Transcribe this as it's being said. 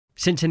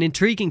Since an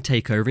intriguing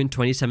takeover in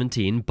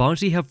 2017,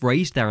 Barnsley have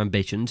raised their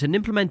ambitions and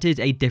implemented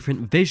a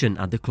different vision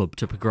at the club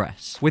to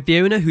progress. With the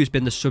owner who's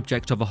been the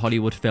subject of a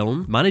Hollywood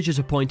film, managers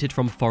appointed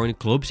from foreign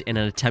clubs in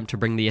an attempt to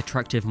bring the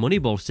attractive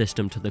Moneyball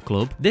system to the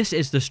club, this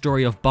is the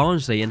story of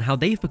Barnsley and how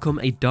they've become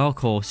a dark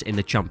horse in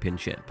the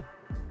Championship.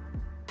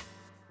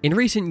 In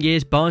recent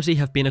years, Barnsley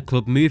have been a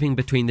club moving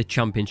between the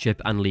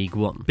Championship and League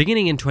One,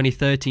 beginning in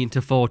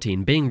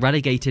 2013-14, being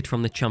relegated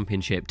from the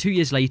Championship, 2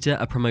 years later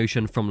a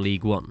promotion from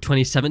League One,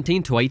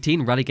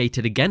 2017-18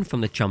 relegated again from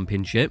the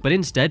Championship, but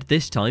instead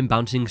this time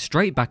bouncing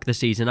straight back the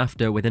season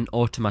after with an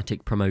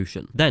automatic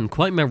promotion. Then,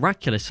 quite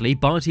miraculously,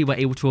 Barnsley were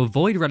able to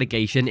avoid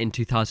relegation in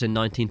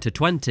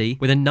 2019-20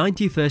 with a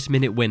 91st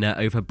minute winner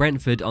over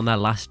Brentford on their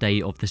last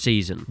day of the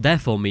season,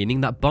 therefore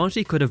meaning that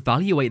Barnsley could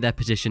evaluate their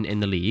position in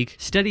the league,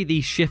 steady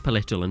the ship a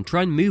little and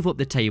try and move up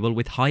the table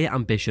with higher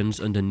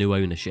ambitions under new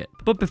ownership.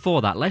 But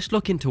before that, let's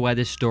look into where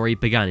this story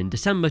began in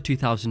December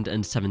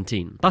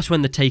 2017. That's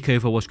when the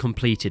takeover was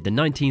completed, the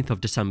 19th of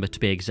December to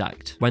be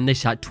exact, when they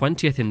sat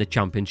 20th in the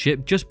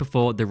Championship just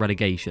before the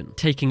relegation.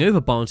 Taking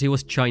over Barnsley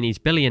was Chinese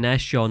billionaire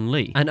Chien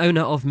Lee, an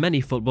owner of many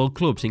football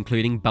clubs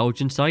including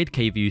Belgian side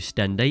KVU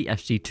Stende,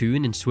 FC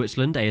Thun in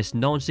Switzerland, AS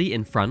Nancy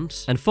in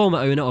France, and former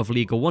owner of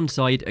Liga 1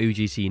 side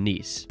OGC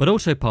Nice. But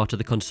also part of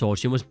the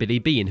consortium was Billy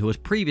Beane, who was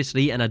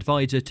previously an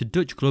advisor to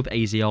Dutch club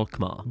AZ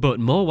Alkmaar, but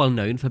more well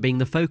known for being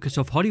the focus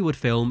of Hollywood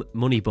film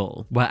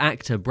Moneyball, where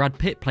actor Brad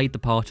Pitt played the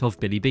part of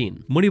Billy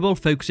Beane. Moneyball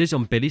focuses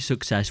on Billy's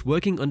success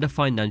working under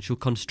financial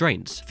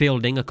constraints,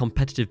 fielding a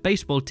competitive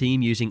baseball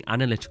team using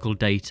analytical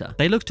data.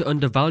 They look to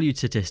undervalued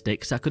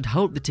statistics that could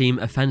help the team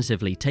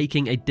offensively,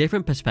 taking a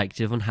different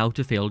perspective on how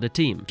to field a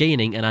team,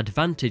 gaining an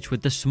advantage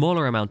with the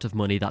smaller amount of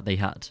money that they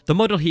had. The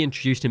model he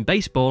introduced in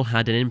baseball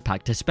had an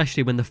impact,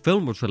 especially when the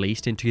film was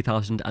released in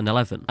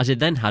 2011, as it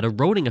then had a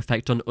rolling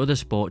effect on other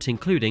sports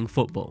including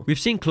football. We've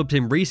seen clubs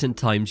in recent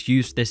times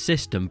use this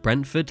system,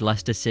 Brentford,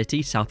 Leicester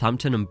City,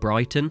 Southampton and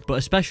Brighton, but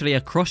especially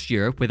across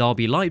Europe with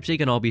RB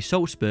Leipzig and RB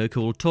Salzburg,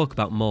 who we'll talk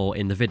about more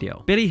in the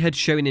video. Billy had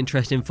shown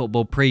interest in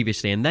football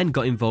previously and then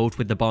got involved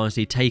with the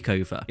Barnsley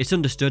takeover. It's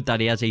understood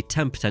that he has a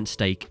 10%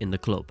 stake in the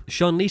club.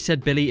 Chien Lee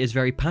said Billy is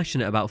very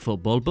passionate about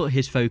football, but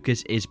his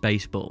focus is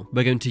baseball.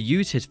 We're going to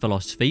use his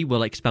philosophy,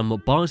 we'll expand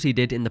what Barnsley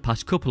did in the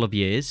past couple of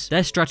years.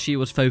 Their strategy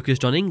was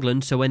focused on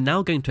England, so we're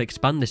now going to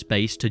expand this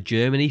base to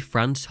Germany,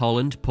 France,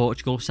 Holland,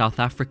 Portugal, South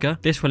Africa.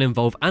 This will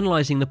involve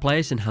analysing the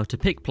players and how to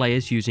pick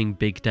players using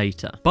big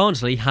data.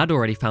 Barnsley had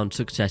already found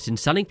success in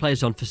selling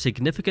players on for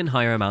significant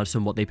higher amounts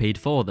than what they paid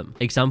for them.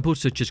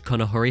 Examples such as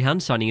Conor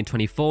Hurrihan signing in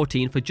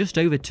 2014 for just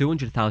over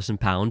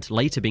 £200,000,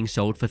 later being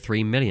sold for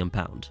 £3 million.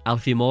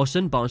 Alfie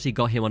Mawson, Barnsley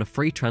got him on a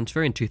free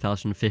transfer in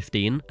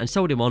 2015 and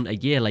sold him on a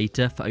year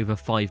later for over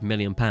 £5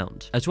 million.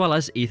 As well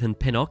as Ethan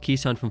Pinnock, he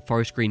signed from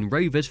Forest Green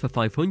Rovers for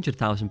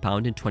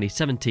 £500,000 in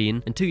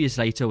 2017 and 2 years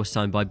later was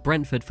signed by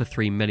Brentford for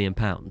 £3 million.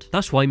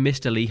 That's why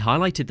Mr. Lee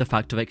highlighted the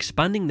fact of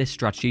expanding this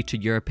strategy to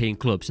European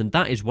clubs, and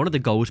that is one of the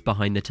goals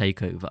behind the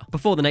takeover.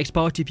 Before the next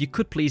part, if you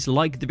could please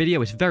like the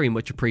video, it's very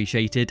much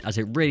appreciated as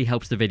it really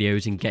helps the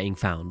videos in getting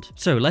found.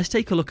 So let's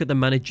take a look at the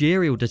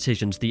managerial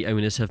decisions the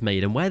owners have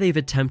made and where they've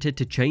attempted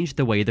to change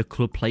the way the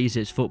club plays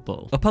its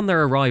football. Upon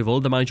their arrival,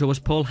 the manager was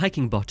Paul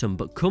Heckingbottom,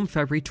 but come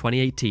February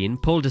 2018,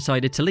 Paul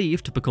decided to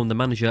leave to become the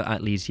manager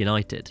at Leeds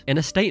United. In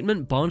a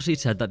statement, Barnsley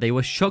said that they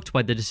were shocked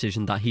by the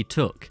decision that he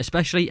took,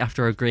 especially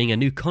after agreeing a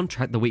new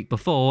contract the week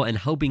before and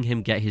helping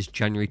him get his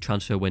January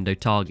transfer window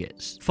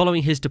targets.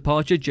 Following his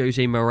departure,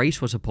 Jose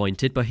Moraes was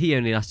appointed, but he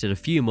only lasted a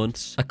few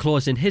months. A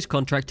clause in his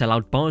contract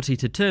allowed Barnsley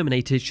to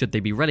terminate it should they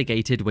be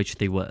relegated, which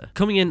they were.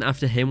 Coming in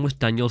after him was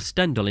Daniel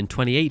Stendel in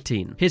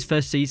 2018. His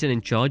first season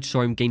in charge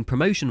saw him gain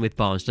promotion with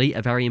Barnsley,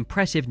 a very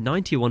impressive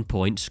 91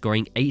 points,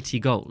 scoring 80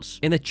 goals.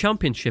 In the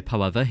Championship,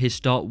 however, his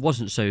start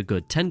wasn't so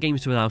good. 10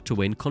 games without a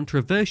win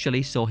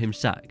controversially saw him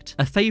sacked.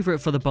 A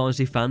favourite for the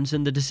Barnsley fans,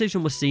 and the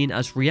decision was seen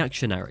as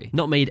reactionary.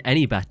 Not made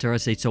any better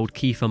as they sold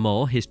Kiefer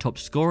Moore, his top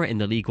scorer in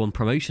the League One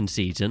promotion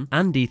season,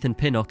 and Ethan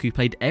Pinnock, who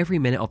played every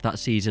minute of that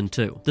season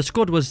too. The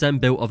squad was then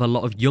built of a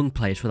lot of young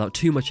players without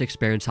too much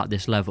experience at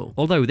this level,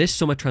 although this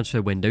summer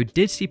transfer window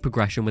did see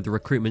progression with the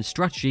recruitment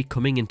strategy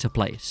coming into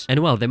place. And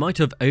well, they might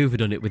have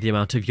overdone it with the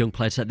amount of young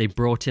players that they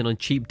brought in on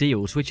cheap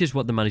deals, which is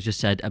what the manager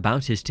said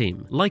about his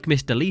team. Like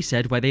Mr. Lee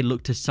said, where they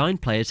looked to sign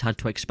players had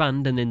to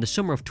expand, and in the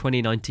summer of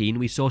 2019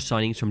 we saw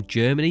signings from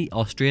Germany,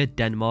 Austria,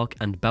 Denmark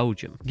and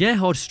Belgium.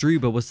 Gerhard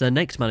Struber was their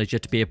next manager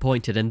to be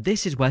appointed, and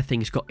this is where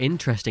things got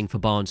interesting for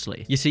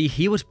Barnsley. You see,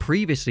 he was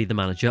previously the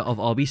manager of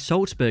RB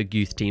Salzburg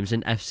youth teams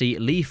and FC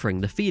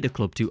Liefering, the feeder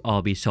club to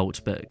RB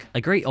Salzburg.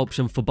 A great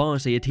option for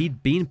Barnsley as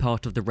he'd been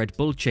part of the Red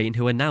Bull chain,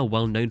 who are now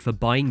well known for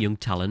buying young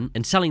talent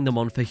and selling them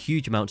on for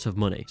huge amounts of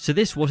money. So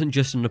this wasn't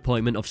just an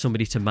appointment of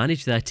somebody to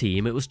manage their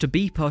team, it was to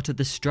be part of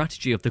the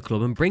strategy of the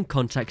club and bring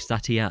contacts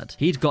that he had.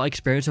 He'd got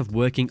experience of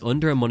working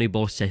under a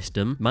Moneyball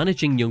system,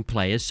 managing young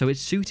players, so it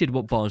suited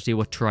what Barnsley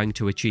were trying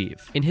to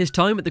achieve. In his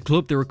time at the the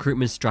club, the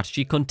recruitment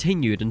strategy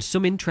continued and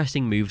some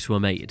interesting moves were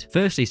made.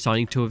 Firstly,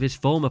 signing 2 of his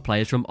former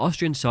players from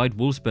Austrian side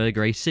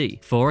Wolfsberger AC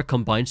for a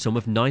combined sum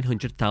of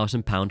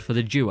 £900,000 for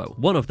the duo.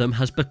 One of them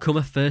has become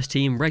a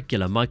first-team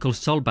regular, Michael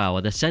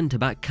Solbauer, the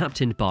centre-back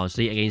captained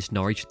Barnsley against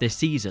Norwich this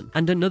season.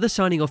 And another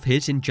signing of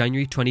his in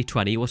January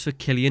 2020 was for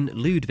Kilian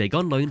Ludwig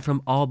on loan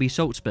from RB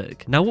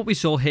Salzburg. Now what we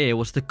saw here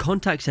was the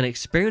contacts and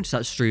experience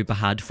that Struber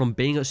had from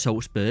being at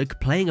Salzburg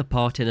playing a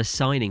part in a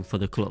signing for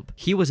the club.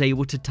 He was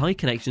able to tie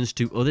connections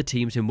to other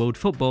teams in world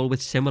football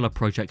with similar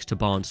projects to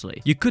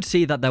Barnsley. You could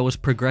see that there was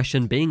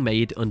progression being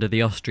made under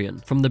the Austrian.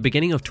 From the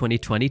beginning of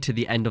 2020 to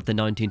the end of the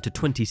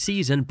 19-20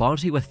 season,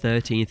 Barnsley were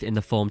 13th in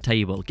the form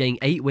table, getting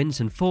 8 wins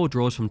and 4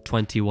 draws from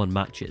 21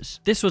 matches.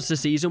 This was the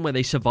season where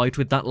they survived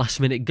with that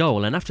last-minute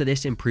goal, and after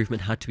this,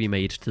 improvement had to be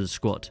made to the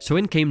squad. So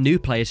in came new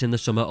players in the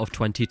summer of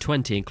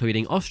 2020,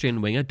 including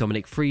Austrian winger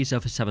Dominik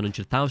Frieser for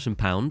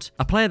 £700,000,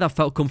 a player that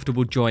felt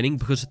comfortable joining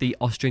because of the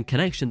Austrian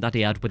connection that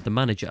he had with the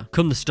manager.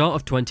 Come the start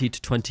of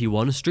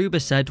 20-21,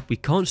 Struber said, "We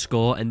can't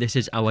score and this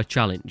is our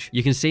challenge.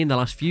 You can see in the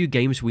last few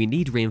games we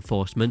need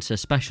reinforcements,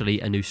 especially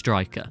a new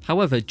striker."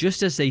 However,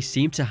 just as they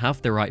seemed to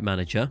have the right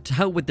manager to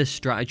help with the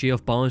strategy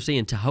of Barnsley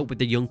and to help with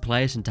the young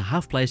players and to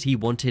have players he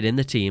wanted in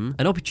the team,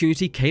 an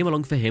opportunity came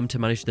along for him to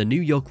manage the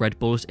New York Red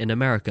Bulls in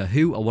America,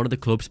 who are one of the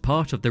clubs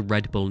part of the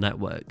Red Bull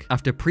network.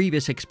 After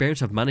previous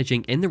experience of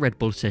managing in the Red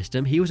Bull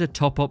system, he was a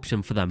top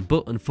option for them,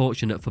 but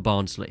unfortunate for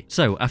Barnsley.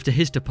 So after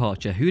his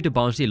departure, who do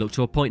Barnsley look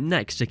to appoint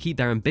next to keep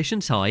their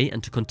ambitions high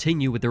and to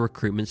continue with the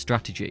recruitment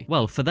strategy?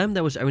 Well, for them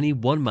there was only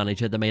one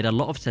manager that made a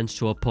lot of sense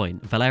to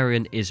appoint,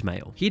 Valérien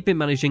Ismaël. He'd been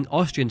managing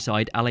Austrian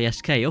side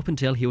LASK up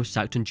until he was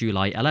sacked on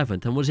July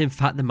 11th and was in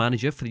fact the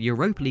manager for the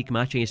Europa League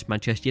match against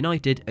Manchester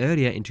United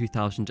earlier in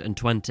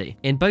 2020.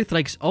 In both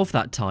legs of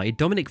that tie,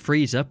 Dominik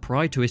Frieser,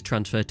 prior to his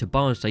transfer to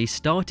Barnsley,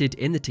 started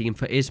in the team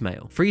for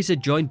Ismaël. Frieser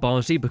joined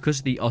Barnsley because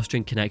of the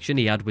Austrian connection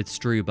he had with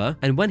Struber,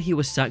 and when he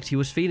was sacked he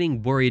was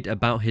feeling worried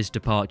about his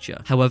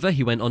departure. However,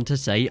 he went on to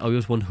say, "I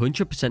was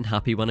 100%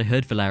 happy when I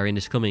heard Valérien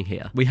is coming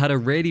here. We had a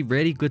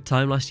really good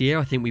time last year.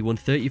 I think we won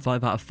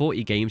 35 out of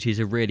 40 games. He's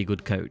a really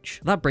good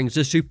coach." That brings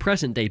us to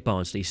present day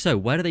Barnsley. So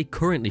where do they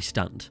currently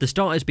stand? The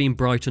start has been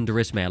bright under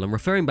Ismaël, and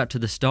referring back to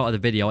the start of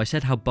the video, I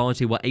said how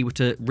Barnsley were able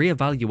to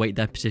re-evaluate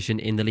their position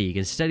in the league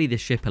and steady the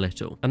ship a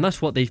little. And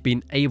that's what they've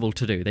been able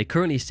to do. They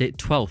currently sit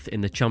 12th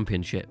in the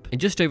championship. In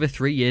just over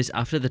 3 years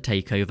after the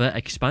takeover,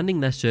 expanding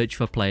their search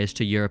for players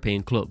to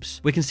European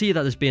clubs. We can see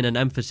that there's been an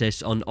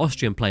emphasis on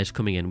Austrian players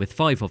coming in, with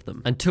 5 of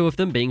them, and 2 of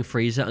them being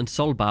Frieser and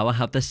Solbauer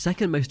have the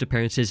second most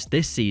appearances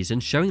this season,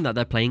 showing that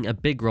they're playing a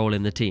big role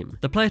in the team.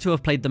 The player to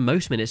have played the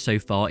most minutes so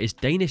far is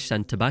Danish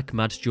centre-back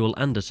Mads Juel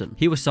Andersen.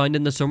 He was signed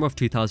in the summer of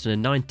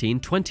 2019,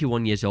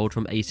 21 years old,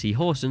 from AC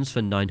Horsens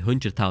for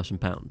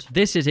 £900,000.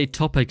 This is a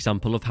top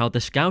example of how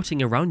the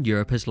scouting around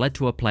Europe has led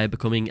to a player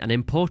becoming an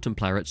important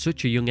player at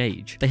such a young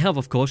age. They have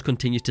of course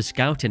continued to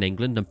scout in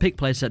England and pick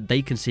players that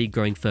they can see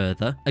growing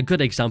further. A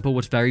good example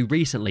was very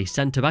recently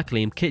centre-back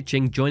Liam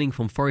Kitching joining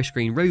from Forest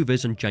Green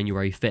Rovers on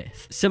January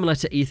 5th. Similar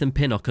to Ethan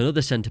Pinnock,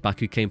 another centre-back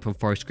who came from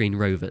Forest Green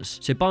Rovers.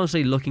 So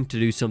Barnsley looking to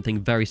do something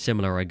very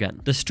similar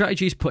again. The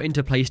strategies put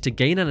into place to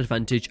gain an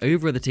advantage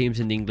over other teams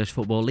in the English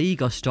Football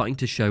League are starting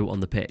to show on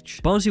the pitch.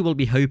 Barnsley will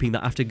be hoping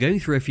that after going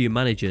through a few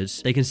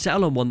managers, they can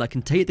settle on one that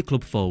can take the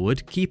club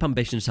forward, keep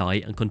ambitions high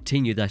and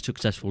continue their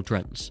successful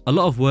trends. A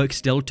lot of work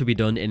still to be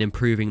done in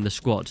improving the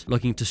squad,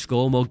 looking to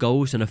score more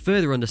goals and a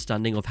further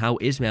understanding of how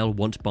Ismaël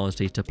wants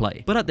Barnsley to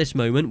play. But at this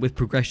moment, with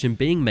progression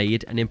being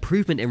made and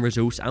improvement in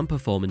results and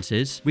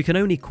performances, we can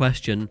only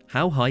question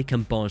how high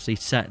can Barnsley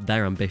set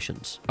their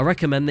ambitions. I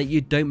recommend that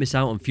you don't miss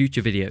out on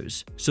future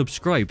videos.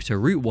 Subscribe to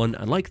Route 1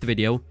 and like the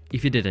video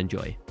if you did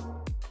enjoy.